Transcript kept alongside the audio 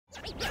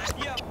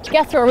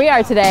Guess where we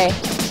are today?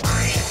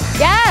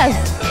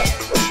 Yes!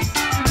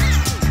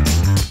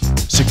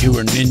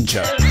 Secure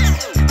Ninja.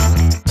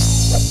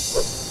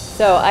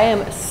 So I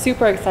am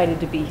super excited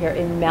to be here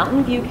in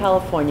Mountain View,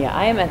 California.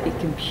 I am at the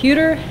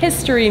Computer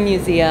History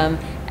Museum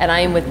and I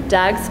am with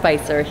Dag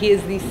Spicer. He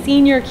is the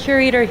Senior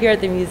Curator here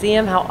at the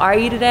museum. How are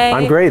you today?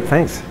 I'm great,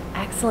 thanks.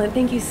 Excellent.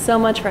 Thank you so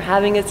much for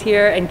having us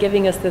here and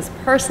giving us this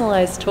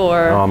personalized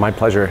tour. Oh, my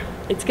pleasure.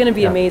 It's going to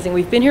be amazing.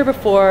 We've been here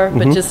before,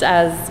 but just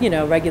as, you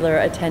know, regular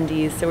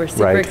attendees. So we're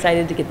super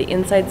excited to get the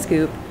inside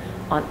scoop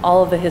on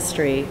all of the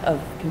history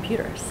of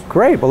computers.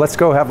 Great. Well, let's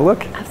go have a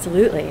look.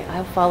 Absolutely.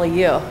 I'll follow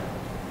you.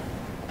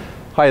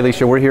 Hi,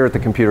 Alicia. We're here at the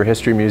Computer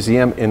History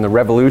Museum in the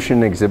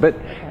Revolution exhibit,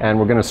 and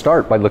we're going to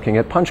start by looking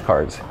at punch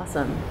cards.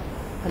 Awesome.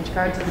 Punch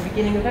cards are the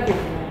beginning of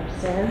everything, I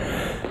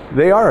understand.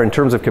 They are, in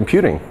terms of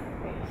computing.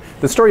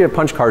 The story of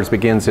punch cards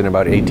begins in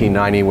about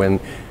 1890 when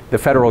the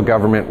federal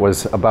government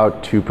was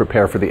about to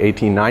prepare for the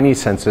 1890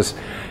 census.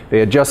 They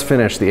had just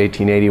finished the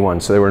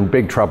 1881, so they were in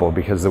big trouble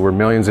because there were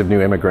millions of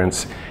new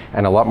immigrants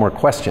and a lot more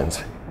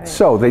questions.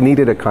 So they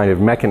needed a kind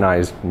of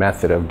mechanized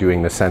method of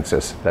doing the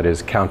census, that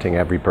is, counting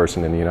every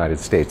person in the United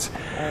States.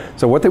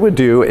 So what they would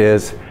do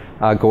is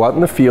go out in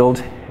the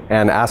field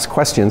and ask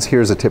questions.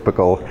 Here's a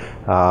typical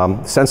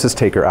census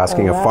taker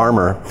asking a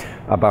farmer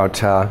about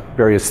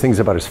various things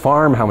about his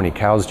farm. How many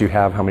cows do you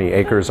have? How many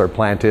acres are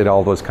planted?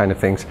 All those kind of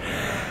things.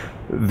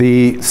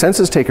 The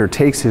census taker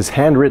takes his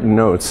handwritten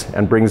notes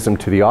and brings them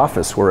to the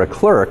office, where a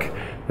clerk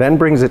then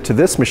brings it to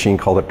this machine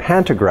called a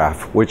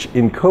pantograph, which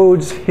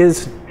encodes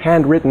his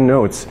handwritten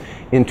notes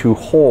into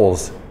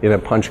holes in a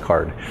punch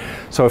card.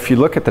 So if you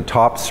look at the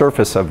top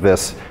surface of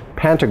this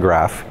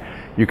pantograph,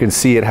 you can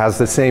see it has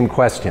the same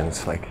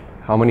questions, like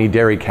how many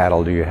dairy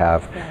cattle do you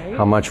have?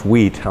 How much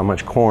wheat? How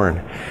much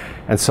corn?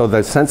 And so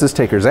the census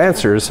taker's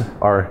answers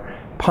are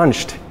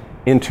punched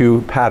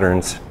into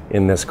patterns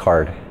in this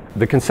card.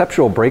 The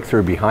conceptual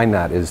breakthrough behind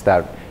that is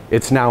that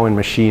it's now in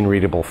machine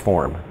readable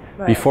form.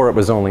 Before it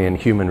was only in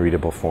human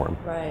readable form.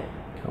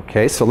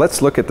 Okay, so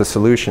let's look at the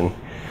solution.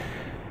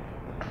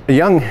 A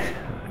young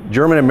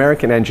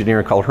German-American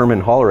engineer called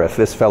Herman Hollerith,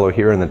 this fellow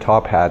here in the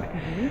top hat,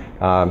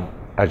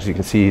 as you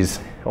can see, he's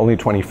only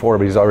 24,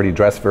 but he's already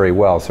dressed very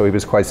well, so he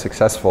was quite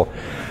successful.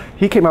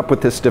 He came up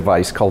with this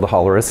device called the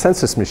Hollerith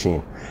census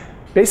machine.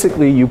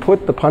 Basically, you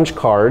put the punch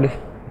card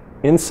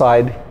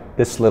inside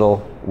this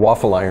little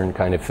waffle iron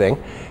kind of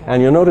thing,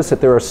 and you'll notice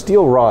that there are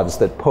steel rods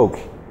that poke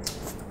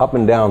up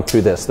and down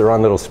through this. They're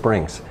on little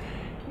springs.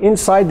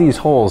 Inside these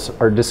holes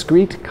are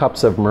discrete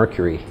cups of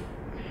mercury.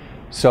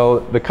 So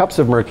the cups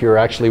of mercury are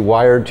actually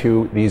wired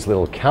to these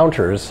little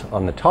counters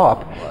on the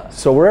top.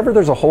 So wherever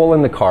there's a hole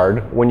in the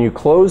card, when you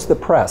close the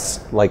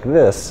press like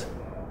this,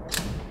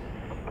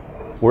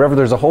 wherever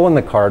there's a hole in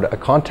the card, a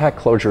contact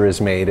closure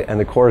is made and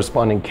the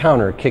corresponding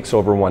counter kicks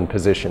over one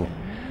position.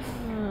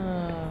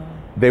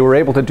 They were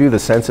able to do the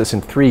census in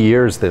 3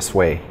 years this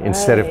way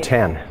instead of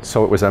 10.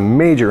 So it was a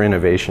major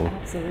innovation.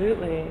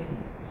 Absolutely.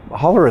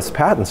 Hollerith's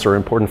patents are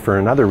important for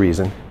another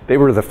reason. They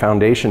were the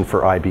foundation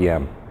for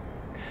IBM.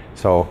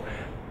 So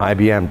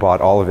IBM bought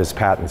all of his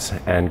patents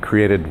and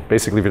created,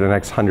 basically for the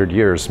next 100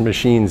 years,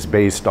 machines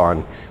based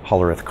on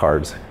Hollerith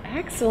cards.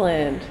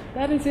 Excellent.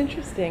 That is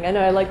interesting. I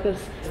know, I like this.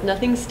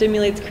 Nothing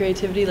stimulates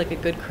creativity like a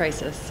good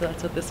crisis. So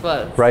that's what this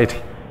was. Right.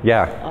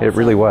 Yeah, it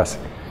really was.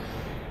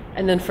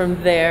 And then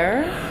from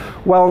there?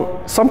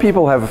 Well, some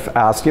people have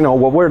asked, you know,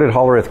 well, where did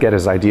Hollerith get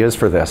his ideas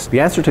for this? The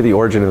answer to the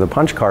origin of the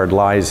punch card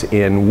lies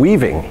in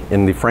weaving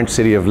in the French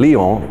city of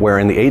Lyon, where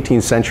in the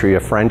 18th century a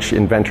French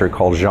inventor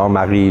called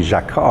Jean-Marie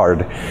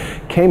Jacquard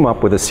came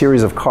up with a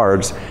series of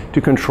cards to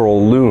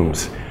control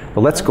looms.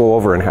 But let's go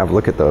over and have a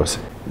look at those.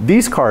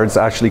 These cards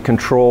actually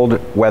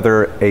controlled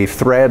whether a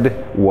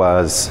thread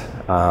was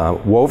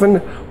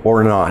woven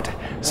or not.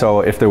 So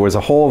if there was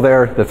a hole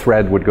there, the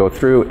thread would go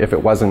through. If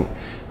it wasn't,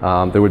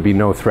 there would be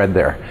no thread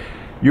there.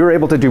 You're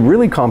able to do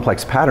really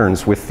complex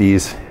patterns with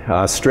these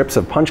strips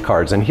of punch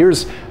cards. And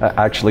here's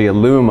actually a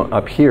loom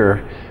up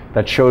here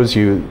that shows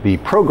you the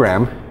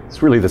program.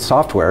 It's really the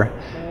software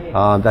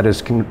that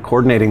is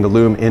coordinating the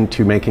loom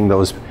into making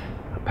those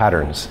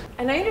patterns.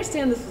 And I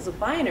understand this is a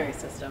binary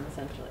system,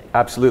 essentially.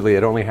 Absolutely.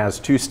 It only has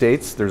two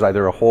states. There's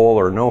either a hole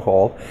or no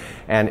hole.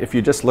 And if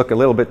you just look a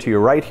little bit to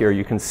your right here,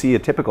 you can see a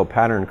typical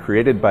pattern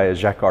created by a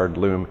Jacquard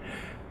loom.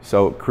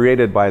 So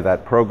created by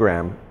that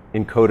program,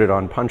 encoded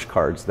on punch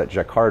cards that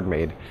Jacquard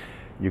made,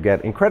 you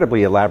get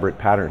incredibly elaborate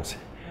patterns.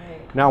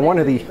 Now, one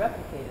of the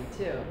replicated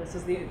too. This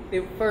is the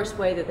first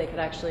way that they could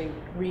actually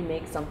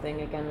remake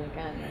something again and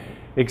again. Right?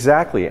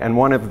 Exactly, and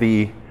one of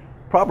the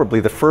probably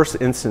the first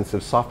instance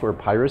of software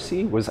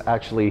piracy was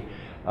actually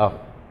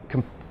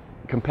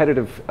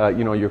competitive,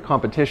 you know, your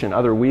competition,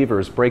 other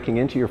weavers breaking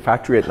into your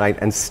factory at night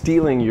and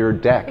stealing your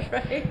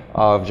deck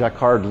of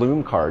Jacquard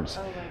loom cards.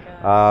 Oh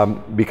my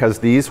God. Because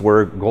these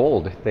were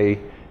gold.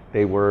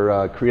 They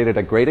were created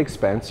at great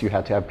expense. You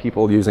had to have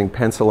people using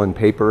pencil and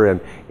paper and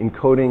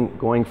encoding,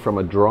 going from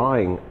a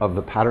drawing of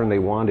the pattern they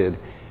wanted,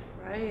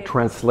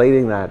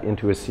 translating that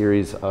into a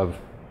series of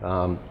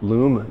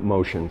loom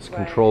motions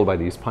controlled by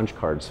these punch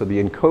cards. So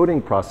the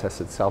encoding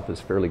process itself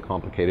is fairly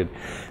complicated.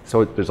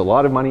 So there's a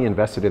lot of money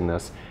invested in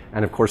this.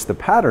 And of course the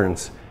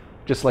patterns,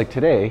 just like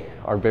today,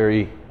 are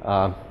very,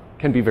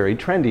 can be very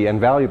trendy and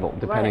valuable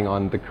depending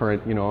on the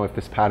current, if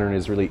this pattern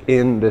is really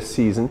in this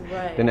season,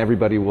 then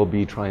everybody will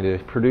be trying to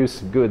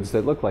produce goods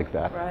that look like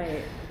that.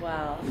 Right,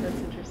 wow, that's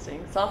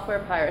interesting. Software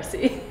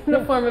piracy in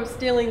the form of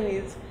stealing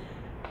these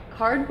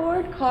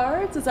cardboard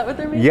cards? Is that what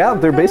they're made Yeah,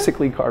 from? they're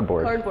basically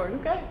cardboard. Cardboard,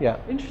 okay. Yeah.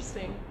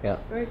 Interesting. Yeah.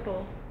 Very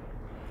cool.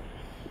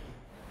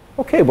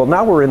 Okay, well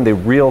now we're in the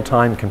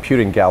real-time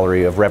computing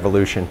gallery of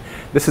Revolution.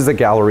 This is a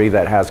gallery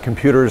that has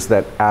computers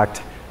that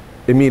act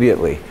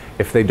immediately.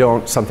 If they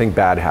don't, something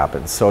bad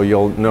happens. So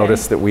you'll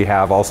notice that we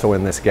have also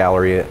in this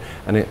gallery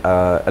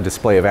a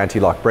display of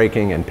anti-lock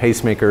braking and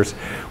pacemakers.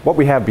 What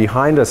we have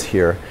behind us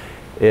here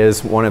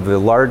is one of the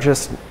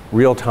largest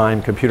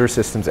real-time computer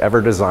systems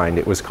ever designed.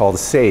 It was called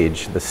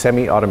SAGE, the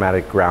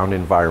Semi-Automatic Ground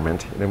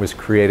Environment, and it was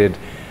created,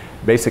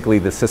 basically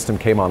the system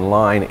came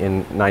online in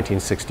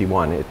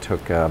 1961. It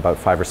took about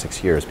 5 or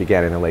 6 years,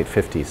 began in the late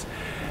 50s.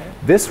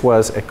 This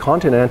was a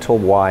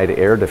continental-wide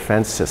air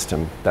defense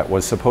system that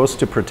was supposed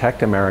to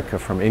protect America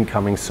from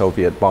incoming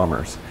Soviet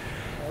bombers.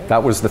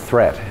 That was the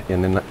threat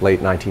in the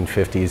late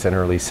 1950s and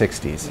early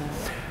 60s.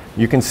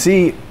 You can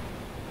see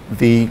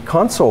the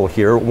console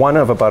here, one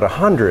of about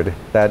 100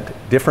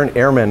 that different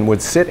airmen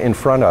would sit in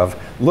front of,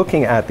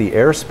 looking at the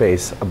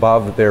airspace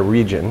above their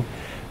region,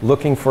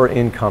 looking for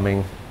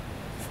incoming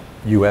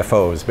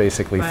UFOs,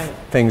 basically,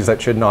 things that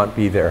should not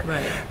be there.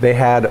 They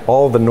had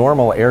all the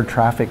normal air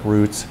traffic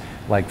routes,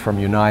 like from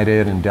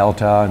United and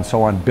Delta and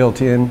so on,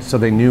 built in, so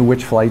they knew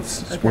which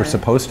flights were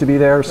supposed to be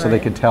there, so they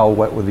could tell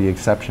what were the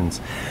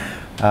exceptions.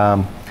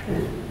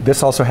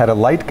 This also had a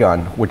light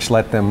gun, which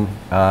let them,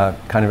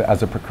 kind of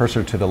as a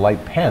precursor to the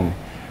light pen,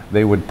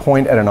 they would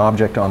point at an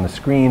object on the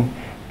screen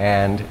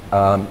and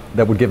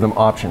that would give them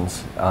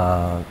options.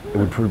 It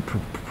would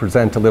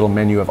present a little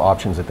menu of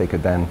options that they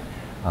could then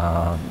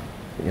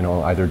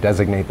either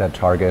designate that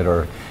target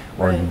or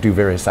do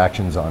various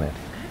actions on it.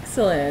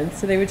 Excellent.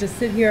 So they would just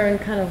sit here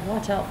and kind of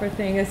watch out for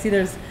things. I see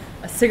there's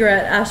a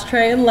cigarette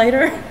ashtray and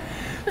lighter.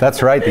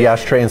 That's right, the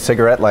ashtray and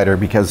cigarette lighter,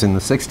 because in the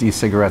 60s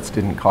cigarettes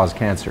didn't cause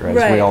cancer,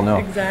 as we all know.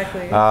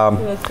 Exactly.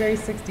 So it's very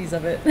 60s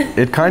of it.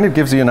 It kind of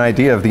gives you an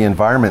idea of the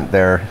environment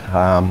there.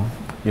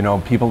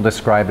 People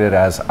described it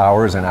as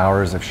hours and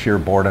hours of sheer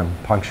boredom,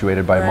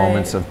 punctuated by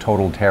moments of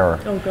total terror.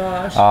 Oh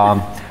gosh.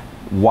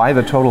 Why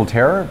the total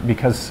terror?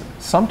 Because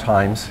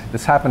sometimes,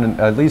 this happened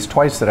at least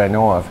twice that I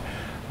know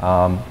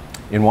of.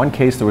 In one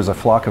case, there was a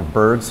flock of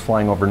birds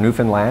flying over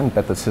Newfoundland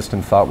that the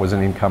system thought was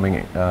an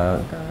incoming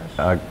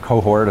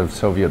cohort of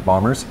Soviet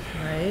bombers.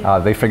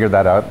 They figured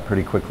that out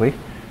pretty quickly,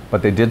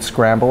 but they did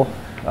scramble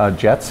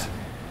jets.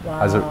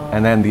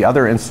 And then the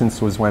other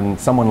instance was when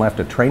someone left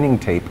a training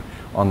tape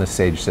on the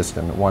SAGE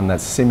system, one that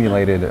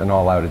simulated an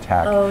all-out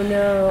attack. Oh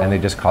no. And they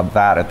just caught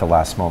that at the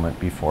last moment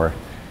before.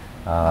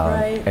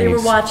 They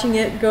were watching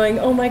it going,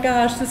 oh my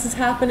gosh, this is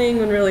happening,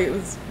 when really it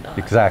was not.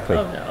 Exactly.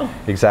 Oh no.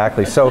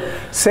 Exactly. So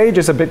SAGE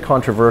is a bit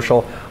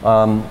controversial.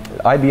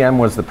 IBM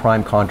was the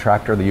prime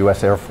contractor. The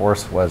US Air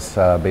Force was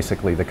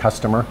basically the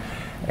customer.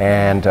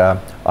 And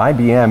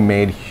IBM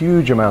made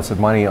huge amounts of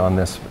money on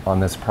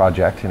this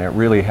project, and it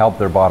really helped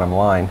their bottom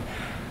line.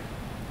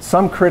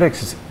 Some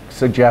critics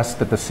suggest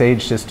that the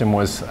SAGE system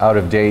was out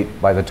of date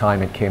by the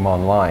time it came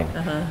online,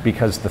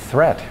 because the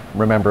threat,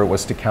 remember, it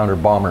was to counter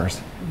bombers.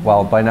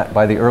 Well,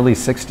 by the early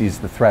 60s,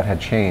 the threat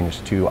had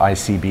changed to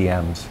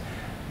ICBMs,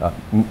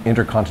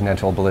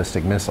 intercontinental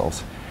ballistic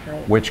missiles,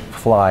 which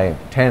fly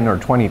 10 or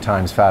 20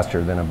 times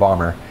faster than a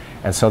bomber.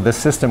 And so this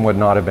system would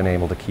not have been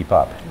able to keep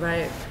up.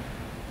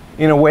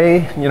 In a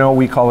way,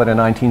 we call it a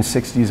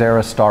 1960s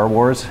era Star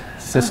Wars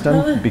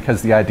system,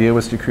 because the idea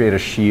was to create a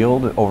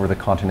shield over the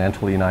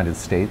continental United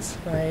States,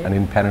 an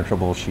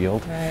impenetrable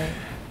shield.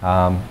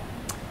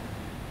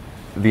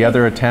 The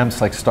other attempts,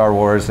 like Star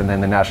Wars and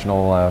then the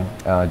national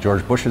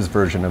George Bush's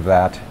version of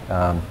that,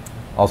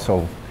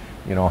 also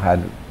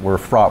were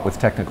fraught with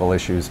technical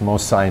issues.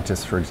 Most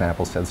scientists, for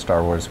example, said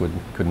Star Wars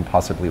couldn't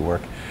possibly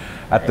work.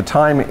 At the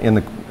time, in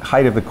the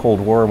height of the Cold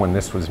War, when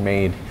this was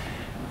made,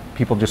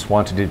 people just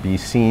wanted to be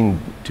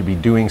seen to be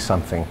doing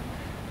something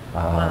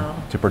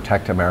to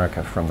protect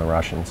America from the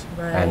Russians.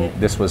 And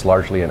this was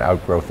largely an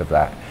outgrowth of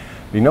that.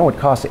 It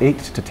cost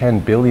 $8 to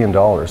 $10 billion,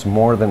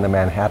 more than the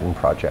Manhattan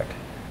Project.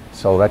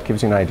 So that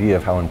gives you an idea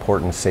of how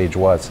important SAGE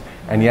was.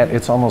 And yet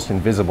it's almost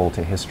invisible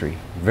to history.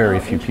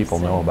 Very few people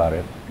know about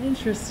it.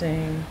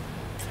 Interesting.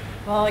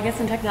 Well, I guess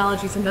in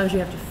technology, sometimes you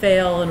have to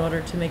fail in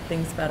order to make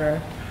things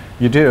better.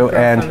 You do,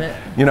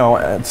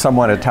 and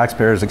somewhat at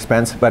taxpayers'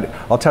 expense, but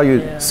I'll tell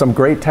you, some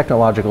great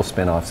technological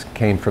spin-offs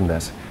came from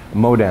this.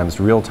 Modems,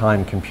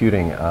 real-time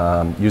computing,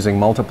 using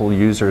multiple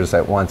users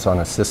at once on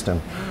a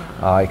system.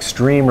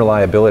 Extreme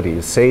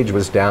reliability. SAGE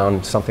was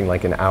down something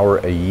like an hour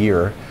a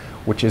year,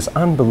 which is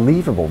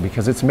unbelievable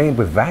because it's made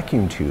with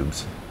vacuum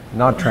tubes,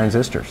 not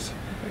transistors.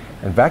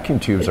 And vacuum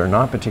tubes are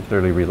not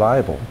particularly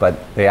reliable, but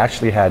they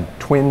actually had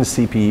twin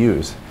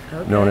CPUs.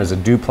 known as a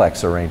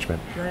duplex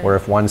arrangement, where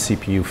if one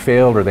CPU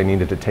failed or they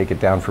needed to take it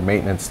down for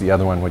maintenance, the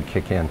other one would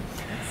kick in.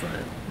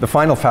 Excellent. The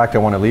final fact I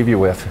want to leave you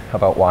with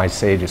about why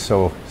Sage is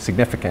so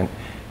significant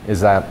is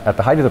that at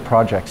the height of the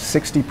project,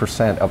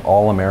 60% of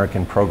all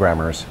American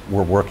programmers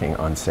were working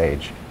on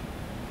Sage.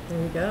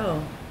 There you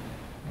go.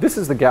 This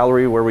is the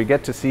gallery where we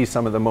get to see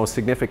some of the most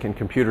significant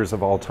computers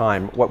of all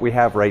time. What we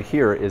have right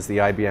here is the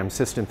IBM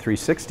System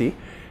 360. It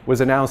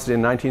was announced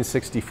in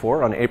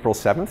 1964 on April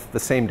 7th, the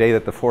same day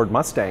that the Ford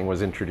Mustang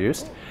was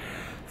introduced.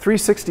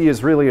 360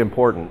 is really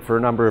important for a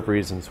number of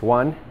reasons.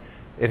 One,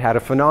 it had a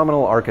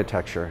phenomenal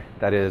architecture,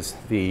 that is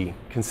the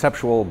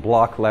conceptual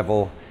block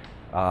level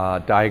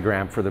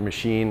diagram for the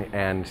machine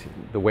and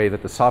the way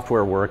that the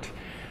software worked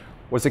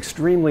was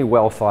extremely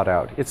well thought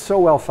out. It's so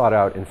well thought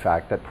out, in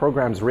fact, that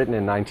programs written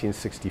in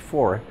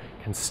 1964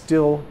 can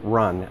still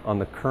run on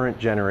the current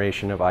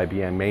generation of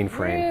IBM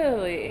mainframe.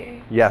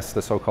 Really? Yes,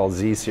 the so-called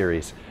Z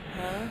series.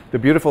 The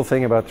beautiful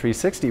thing about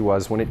 360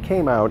 was when it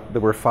came out,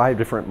 there were 5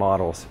 different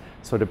models.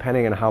 So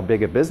depending on how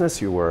big a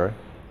business you were,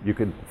 you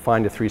could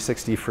find a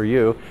 360 for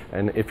you,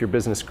 and if your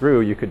business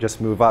grew, you could just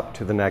move up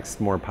to the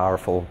next more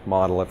powerful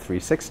model of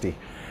 360.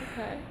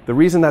 Okay. The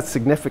reason that's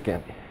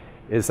significant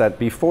is that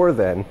before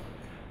then,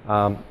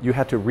 you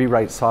had to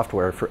rewrite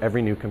software for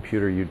every new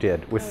computer you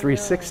did. With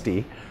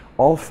 360,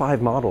 all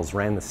 5 models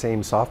ran the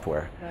same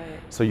software. Right.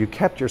 So you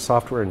kept your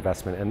software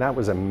investment, and that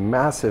was a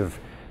massive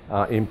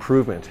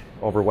improvement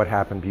over what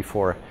happened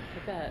before.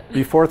 I bet.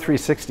 Before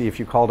 360, if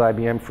you called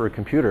IBM for a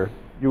computer,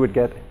 you would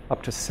get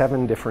up to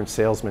 7 different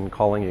salesmen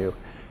calling you,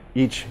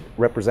 each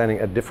representing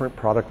a different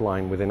product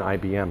line within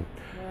IBM.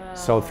 Wow.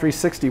 So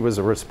 360 was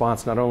a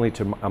response not only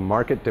to a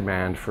market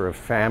demand for a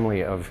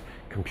family of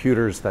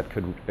computers that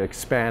could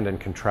expand and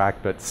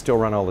contract but still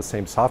run all the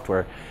same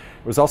software.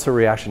 It was also a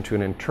reaction to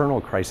an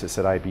internal crisis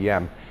at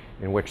IBM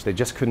in which they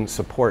just couldn't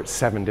support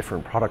 7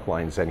 different product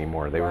lines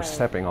anymore. They were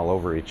stepping all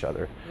over each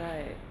other.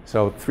 Right.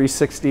 So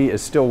 360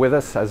 is still with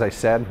us, as I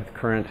said, with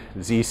current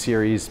Z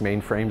series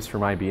mainframes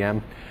from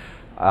IBM.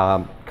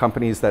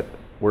 Companies that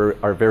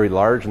are very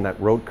large and that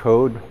wrote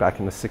code back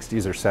in the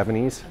 60s or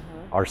 70s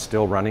are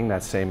still running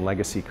that same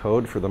legacy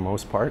code for the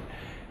most part.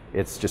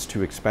 It's just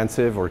too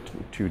expensive or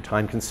too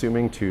time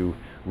consuming to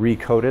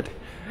recode it.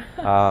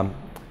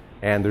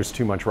 And there's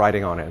too much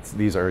writing on it.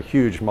 These are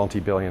huge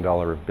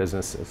multi-billion-dollar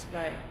businesses,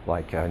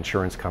 like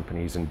insurance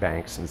companies and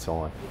banks and so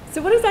on.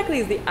 So what exactly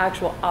is the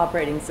actual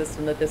operating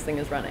system that this thing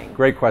is running?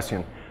 Great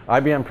question.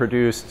 IBM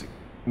produced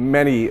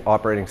many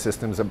operating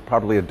systems,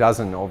 probably a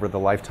dozen over the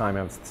lifetime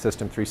of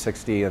System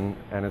 360 and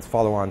its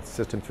follow-on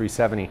System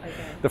 370. Okay.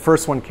 The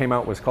first one came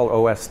out was called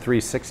OS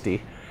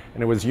 360,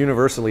 and it was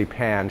universally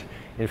panned.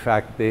 In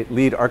fact, the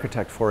lead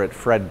architect for it,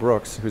 Fred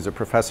Brooks, who's a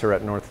professor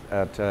at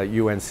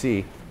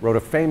UNC, wrote a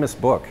famous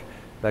book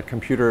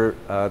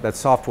that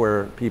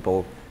software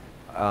people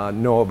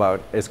know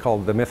about. It's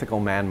called The Mythical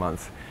Man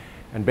Month.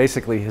 And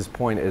basically his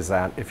point is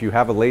that if you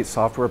have a late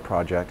software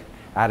project,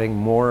 adding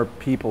more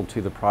people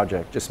to the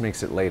project just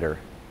makes it later.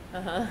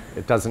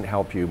 It doesn't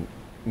help you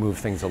move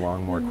things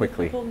along more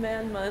quickly. Mythical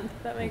Man Month,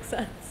 that makes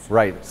sense.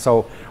 Right,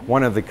 so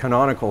one of the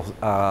canonical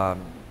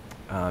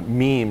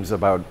memes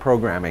about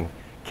programming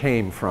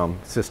came from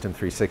System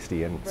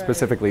 360 and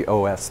specifically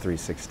OS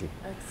 360.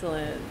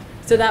 Excellent.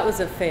 So that was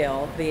a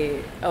fail, the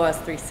OS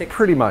 360.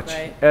 Pretty much.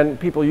 Right? And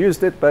people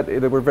used it, but they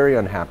were very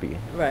unhappy.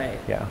 Right.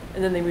 Yeah.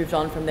 And then they moved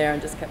on from there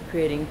and just kept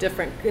creating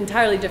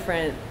entirely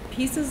different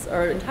pieces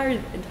or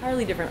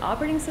entirely different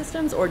operating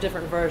systems or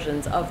different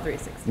versions of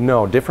 360?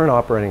 No, different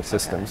operating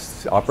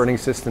systems. Okay. Operating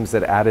systems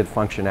that added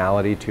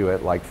functionality to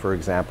it, like for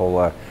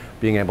example,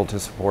 being able to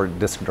support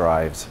disk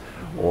drives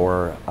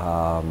or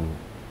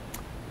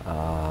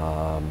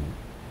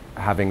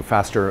having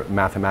faster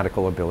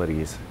mathematical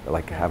abilities,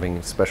 like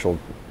having special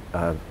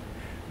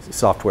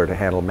software to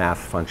handle math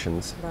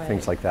functions,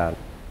 things like that.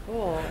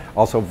 Cool.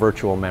 Also,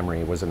 virtual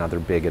memory was another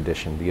big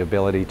addition. The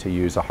ability to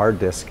use a hard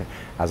disk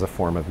as a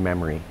form of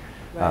memory,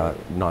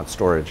 not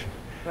storage,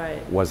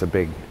 was a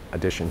big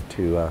addition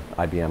to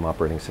IBM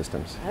operating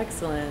systems.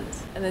 Excellent.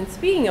 And then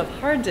speaking of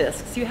hard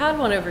disks, you had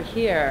one over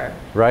here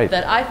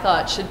that I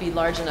thought should be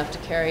large enough to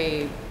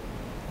carry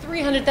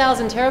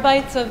 300,000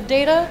 terabytes of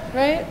data,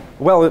 right?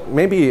 Well,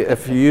 maybe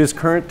if you use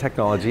current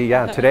technology,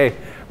 today.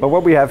 But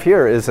what we have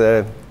here is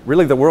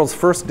really the world's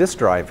first disk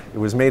drive. It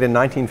was made in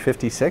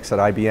 1956 at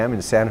IBM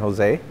in San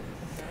Jose.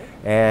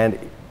 And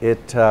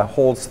it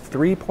holds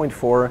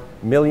 3.4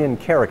 million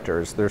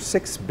characters. They're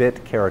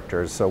 6-bit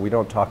characters, so we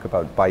don't talk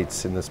about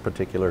bytes in this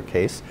particular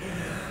case.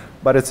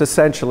 But it's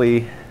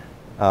essentially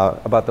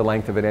about the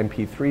length of an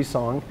MP3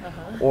 song,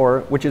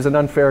 which is an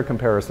unfair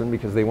comparison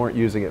because they weren't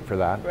using it for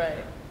that. Right.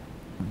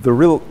 The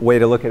real way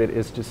to look at it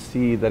is to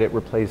see that it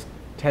replaced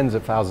tens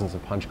of thousands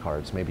of punch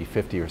cards, maybe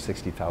 50 or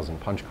 60,000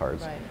 punch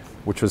cards,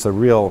 which was a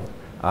real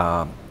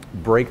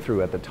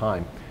breakthrough at the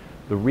time.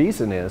 The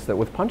reason is that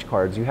with punch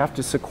cards, you have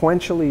to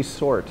sequentially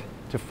sort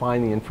to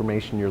find the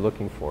information you're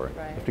looking for.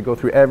 You have to go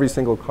through every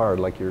single card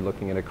like you're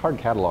looking at a card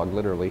catalog,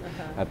 literally,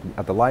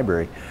 at the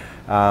library.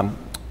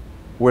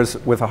 Whereas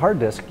with a hard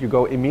disk, you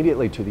go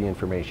immediately to the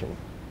information.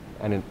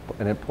 and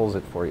it pulls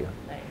it for you.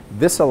 Nice.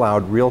 This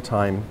allowed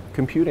real-time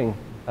computing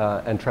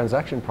and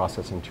transaction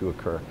processing to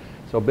occur.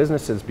 So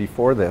businesses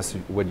before this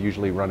would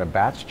usually run a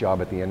batch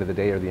job at the end of the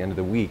day or the end of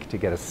the week to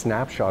get a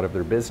snapshot of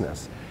their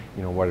business.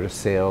 You know, what are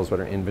sales, what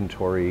are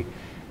inventory,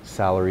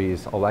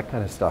 salaries, all that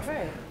kind of stuff.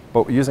 Right.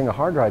 But using a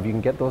hard drive, you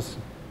can get those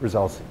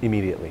results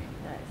immediately.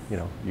 Nice. You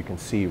know, you can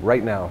see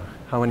right now,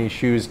 how many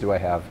shoes do I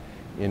have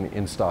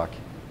in stock,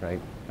 right?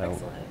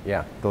 Excellent.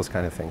 Yeah, those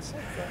kind of things.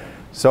 Excellent.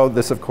 So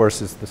this, of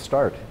course, is the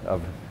start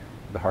of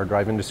the hard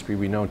drive industry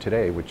we know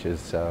today, which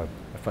is a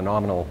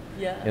phenomenal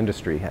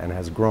industry and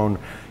has grown,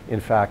 in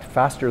fact,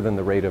 faster than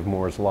the rate of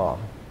Moore's Law,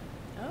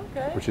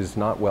 which is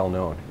not well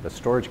known. The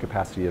storage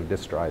capacity of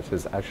disk drives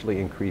has actually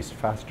increased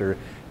faster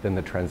than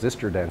the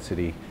transistor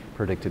density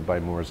predicted by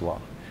Moore's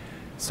Law.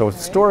 So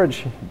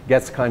storage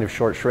gets kind of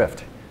short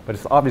shrift, but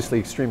it's obviously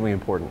extremely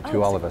important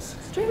to all of us.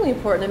 Extremely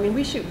important. I mean,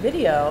 we shoot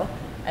video,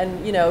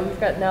 and you know, we've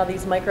got now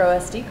these micro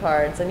SD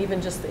cards, and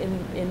even just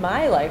in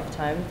my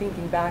lifetime,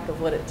 thinking back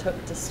of what it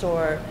took to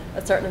store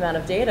a certain amount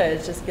of data,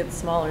 it just gets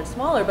smaller and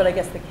smaller. But I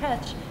guess the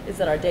catch is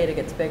that our data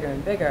gets bigger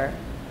and bigger,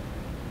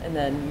 and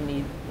then you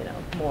need, you know,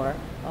 more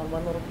on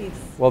one little piece.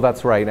 Well,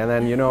 that's right. And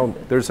then, you know,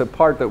 there's a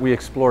part that we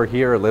explore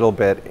here a little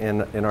bit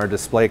in our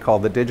display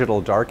called the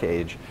digital dark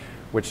age,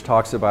 which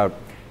talks about,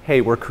 hey,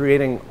 we're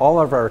creating all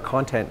of our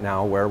content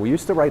now where we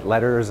used to write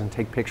letters and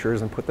take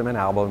pictures and put them in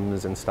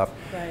albums and stuff.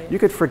 Right. You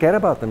could forget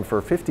about them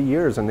for 50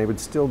 years and they would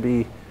still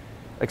be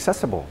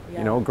accessible. Yeah.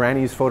 You know,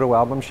 Granny's photo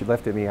album she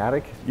left in the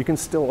attic, you can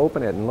still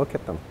open it and look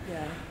at them.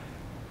 Yeah.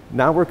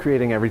 Now we're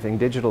creating everything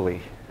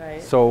digitally.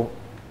 Right. So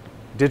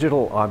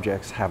digital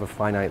objects have a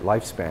finite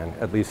lifespan,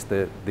 at least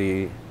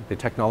the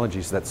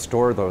technologies that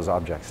store those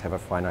objects have a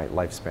finite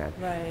lifespan,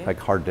 Right. like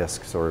hard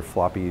disks or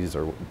floppies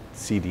or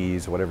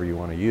CDs, whatever you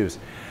want to use.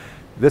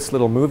 This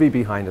little movie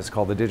behind us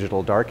called The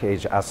Digital Dark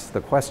Age asks the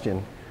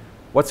question,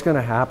 what's going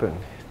to happen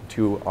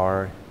to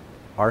our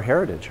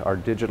heritage, our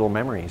digital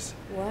memories,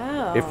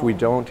 Wow. if we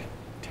don't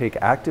take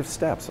active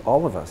steps,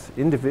 all of us,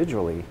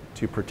 individually,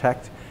 to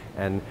protect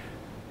and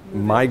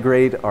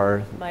migrate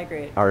our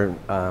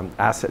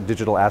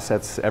digital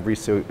assets every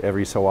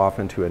so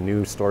often to a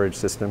new storage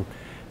system,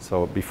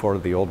 so before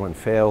the old one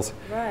fails.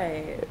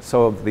 Right.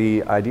 So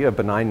the idea of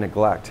benign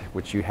neglect,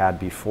 which you had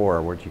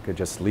before, where you could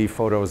just leave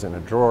photos in a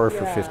drawer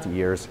for 50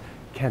 years,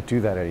 can't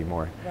do that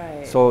anymore.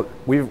 Right. So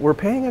we're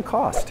paying a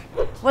cost.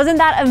 Wasn't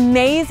that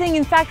amazing?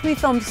 In fact, we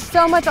filmed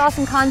so much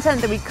awesome content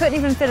that we couldn't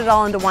even fit it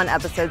all into one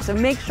episode, so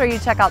make sure you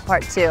check out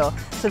part 2.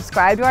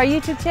 Subscribe to our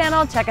YouTube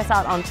channel, check us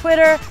out on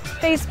Twitter,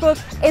 Facebook,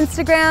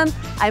 Instagram.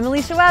 I'm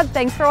Alicia Webb,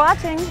 thanks for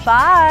watching,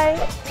 bye!